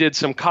 We did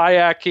some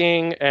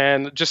kayaking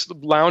and just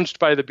lounged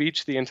by the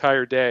beach the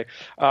entire day.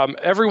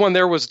 Everyone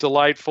there was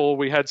delightful.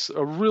 We had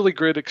a really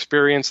good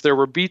experience. There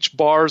were beach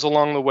bars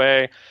along the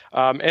way,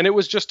 and it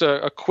was just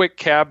a quick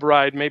cab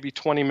ride, maybe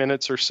 20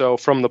 minutes or so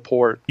from the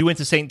port. You went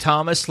to St.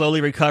 Thomas,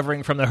 slowly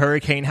recovering from the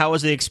hurricane. How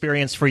was the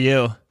experience for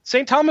you?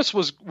 St. Thomas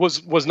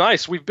was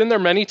nice. We've been there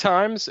many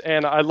times,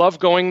 and I love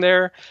going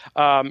there.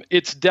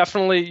 It's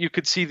definitely, you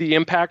could see the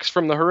impacts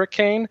from the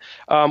hurricane.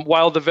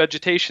 While the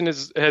vegetation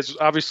has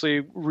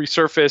obviously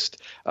resurfaced,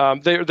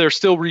 they're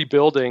still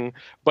rebuilding.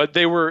 But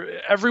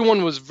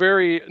everyone was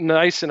very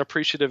nice and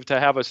appreciative to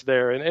have us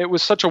there, and it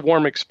was such a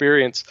warm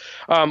experience.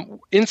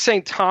 In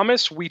St.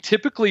 Thomas, we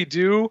typically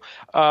do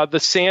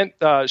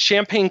the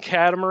Champagne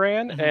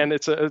Catamaran, and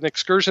it's an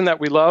excursion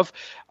that we love.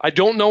 I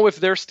don't know if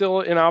they're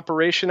still in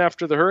operation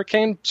after the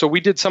hurricane, so we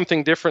did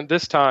something different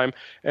this time,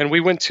 and we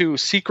went to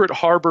Secret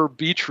Harbor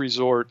Beach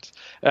Resort.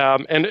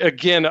 And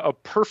again, a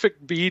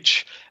perfect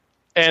beach.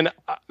 And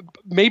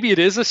maybe it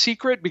is a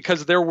secret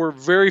because there were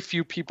very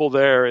few people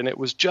there, and it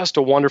was just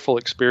a wonderful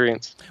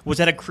experience. Was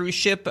that a cruise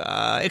ship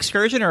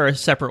excursion or a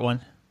separate one?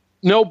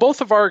 No, both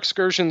of our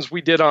excursions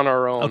we did on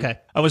our own. Okay.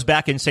 I was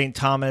back in St.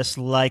 Thomas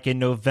like in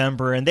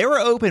November, and they were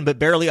open but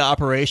barely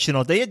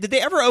operational. Did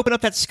they ever open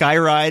up that sky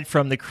ride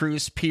from the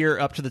cruise pier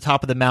up to the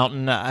top of the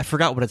mountain? I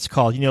forgot what it's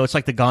called. It's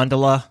like the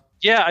gondola.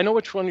 Yeah, I know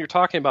which one you're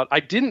talking about.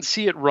 I didn't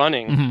see it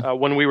running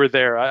when we were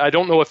there. I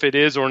don't know if it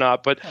is or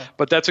not, but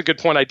that's a good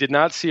point. I did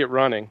not see it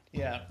running.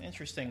 Yeah,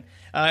 interesting.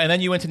 And then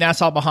you went to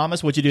Nassau,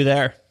 Bahamas. What'd you do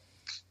there?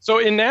 So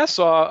in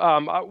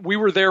Nassau, we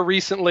were there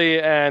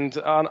recently and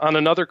on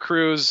another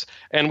cruise,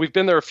 and we've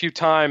been there a few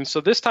times.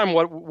 So this time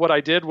what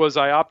I did was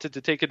I opted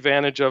to take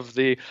advantage of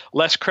the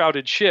less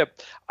crowded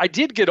ship. I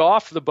did get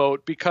off the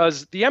boat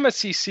because the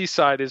MSC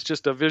Seaside is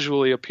just a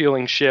visually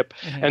appealing ship.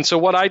 And so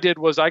what I did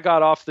was I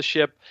got off the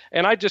ship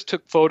and I just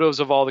took photos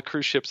of all the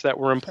cruise ships that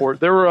were in port.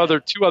 There were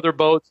two other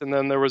boats, and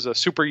then there was a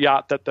super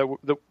yacht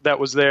that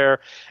was there.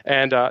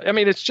 And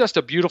it's just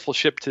a beautiful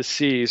ship to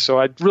see. So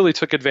I really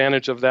took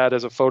advantage of that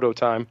as a photo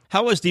time.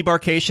 How was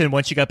debarkation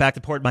once you got back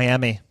to Port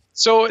Miami?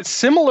 So it's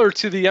similar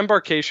to the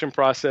embarkation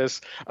process.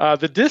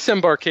 The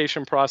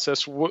disembarkation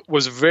process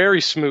was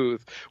very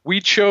smooth. We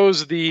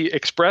chose the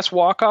express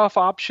walk-off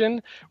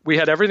option. We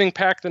had everything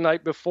packed the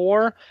night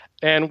before,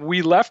 and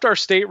we left our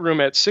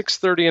stateroom at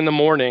 6:30 in the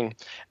morning,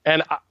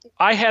 and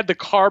I had the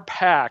car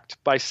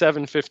packed by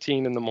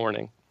 7:15 in the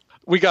morning.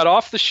 We got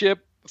off the ship,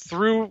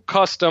 through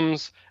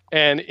customs,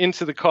 and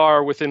into the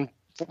car within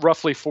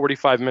roughly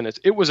 45 minutes.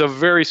 It was a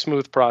very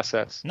smooth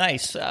process.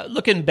 Nice.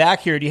 Looking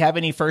back here, do you have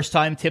any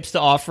first-time tips to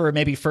offer,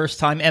 maybe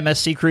first-time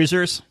MSC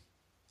cruisers?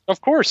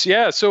 Of course,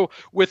 yeah. So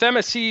with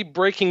MSC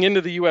breaking into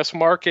the U.S.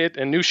 market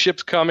and new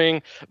ships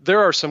coming, there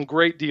are some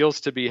great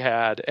deals to be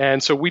had.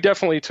 And so we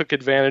definitely took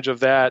advantage of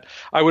that.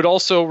 I would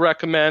also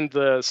recommend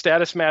the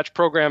status match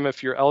program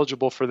if you're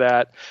eligible for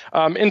that.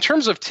 In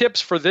terms of tips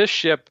for this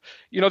ship,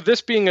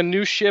 this being a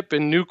new ship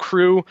and new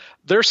crew,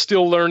 they're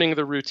still learning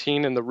the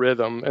routine and the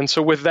rhythm. And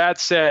so with that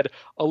said,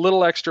 a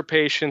little extra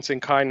patience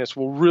and kindness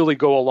will really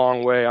go a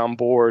long way on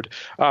board.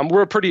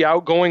 We're a pretty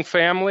outgoing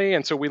family,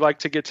 and so we like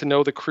to get to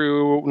know the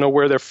crew, know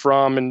where they're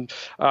from,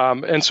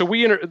 and so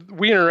we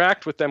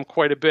interact with them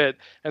quite a bit.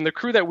 And the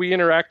crew that we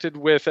interacted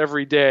with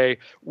every day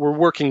were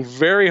working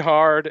very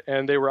hard,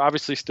 and they were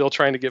obviously still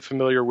trying to get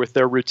familiar with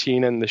their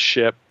routine and the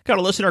ship. Got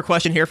a listener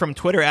question here from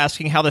Twitter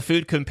asking how the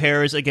food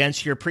compares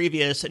against your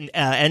previous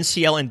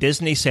NCL and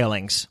Disney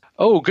sailings.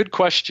 Oh, good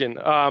question.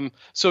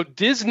 So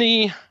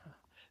Disney,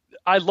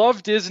 I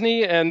love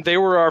Disney, and they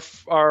were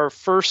our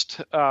first.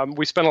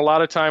 We spent a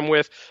lot of time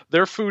with.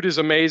 Their food is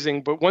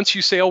amazing, but once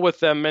you sail with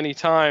them many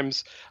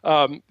times,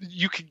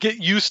 you could get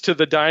used to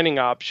the dining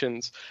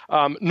options.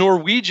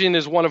 Norwegian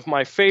is one of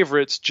my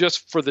favorites,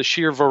 just for the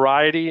sheer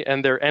variety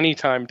and their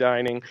anytime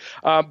dining.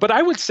 But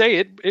I would say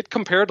it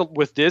compared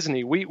with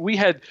Disney. We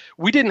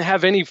didn't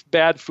have any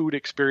bad food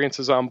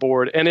experiences on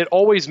board, and it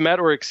always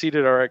met or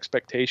exceeded our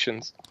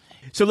expectations.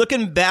 So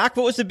looking back,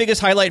 what was the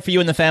biggest highlight for you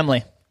and the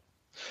family?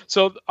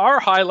 So our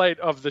highlight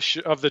of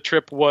the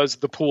trip was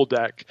the pool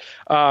deck.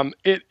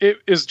 It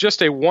is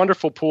just a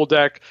wonderful pool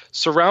deck,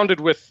 surrounded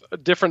with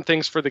different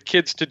things for the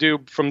kids to do,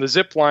 from the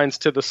zip lines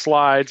to the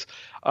slides,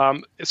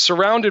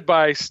 surrounded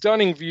by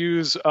stunning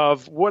views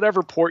of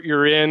whatever port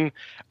you're in,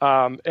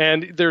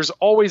 and there's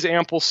always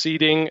ample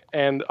seating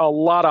and a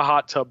lot of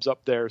hot tubs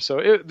up there.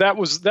 So that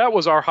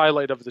was our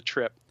highlight of the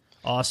trip.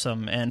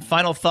 Awesome. And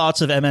final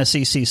thoughts of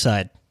MSC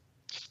Seaside?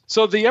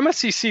 So the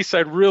MSC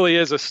Seaside really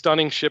is a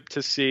stunning ship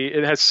to see.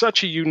 It has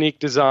such a unique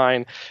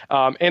design,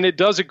 and it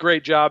does a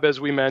great job, as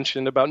we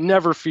mentioned, about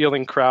never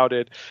feeling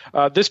crowded.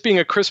 This being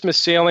a Christmas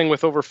sailing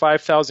with over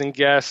 5,000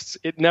 guests,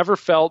 it never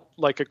felt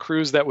like a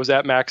cruise that was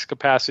at max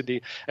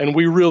capacity, and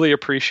we really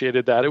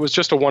appreciated that. It was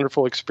just a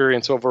wonderful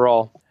experience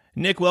overall.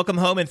 Nick, welcome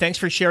home, and thanks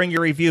for sharing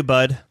your review,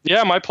 bud.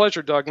 Yeah, my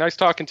pleasure, Doug. Nice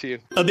talking to you.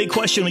 A big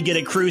question we get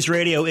at Cruise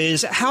Radio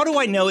is, how do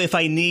I know if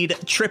I need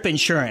trip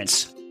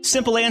insurance?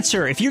 Simple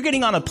answer. If you're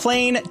getting on a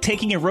plane,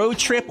 taking a road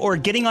trip, or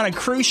getting on a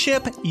cruise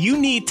ship, you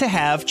need to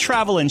have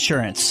travel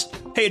insurance.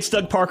 Hey, it's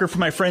Doug Parker from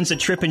my friends at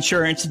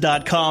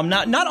tripinsurance.com.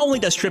 Not only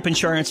does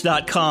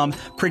tripinsurance.com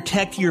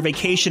protect your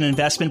vacation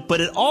investment, but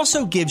it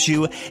also gives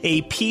you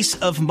a peace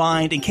of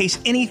mind in case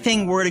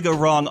anything were to go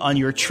wrong on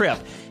your trip.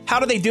 How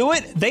do they do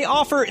it? They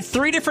offer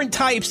 3 different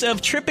types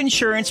of trip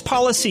insurance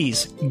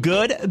policies.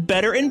 Good,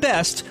 better, and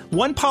best.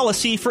 One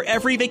policy for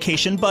every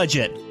vacation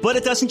budget. But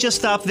it doesn't just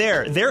stop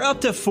there. They're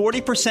up to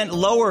 40%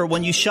 lower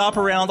when you shop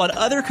around on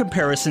other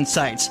comparison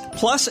sites.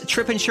 Plus,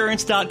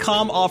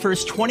 tripinsurance.com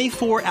offers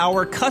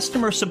 24-hour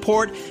customer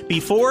support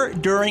before,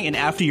 during, and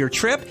after your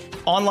trip,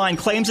 online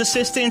claims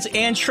assistance,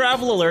 and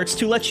travel alerts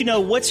to let you know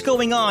what's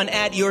going on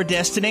at your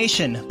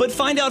destination. But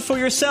find out for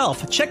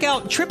yourself. Check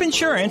out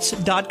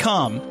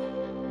tripinsurance.com.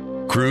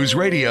 Cruise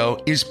Radio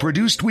is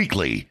produced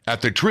weekly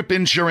at the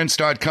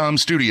tripinsurance.com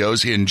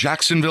studios in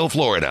Jacksonville,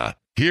 Florida.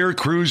 Hear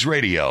Cruise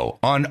Radio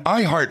on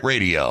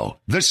iHeartRadio,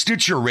 the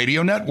Stitcher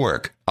Radio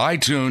Network,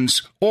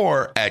 iTunes,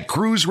 or at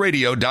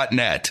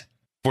cruiseradio.net.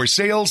 For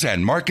sales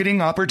and marketing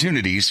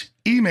opportunities,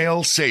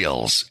 email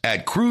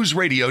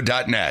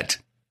sales@cruiseradio.net.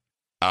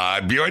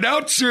 I'm your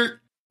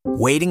announcer.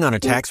 Waiting on a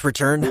tax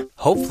return?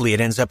 Hopefully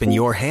it ends up in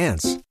your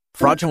hands.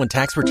 Fraudulent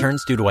tax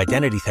returns due to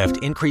identity theft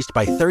increased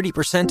by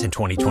 30% in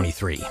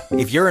 2023.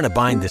 If you're in a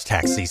bind this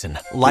tax season,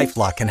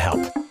 LifeLock can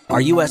help.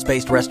 Our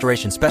U.S.-based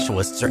restoration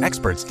specialists are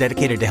experts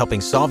dedicated to helping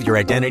solve your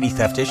identity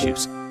theft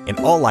issues. And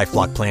all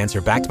LifeLock plans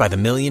are backed by the $1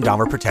 Million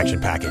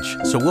Protection Package.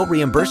 So we'll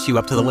reimburse you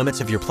up to the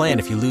limits of your plan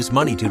if you lose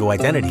money due to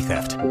identity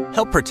theft.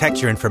 Help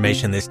protect your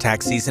information this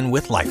tax season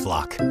with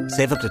LifeLock.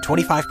 Save up to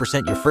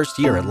 25% your first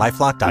year at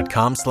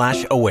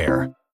LifeLock.com/aware.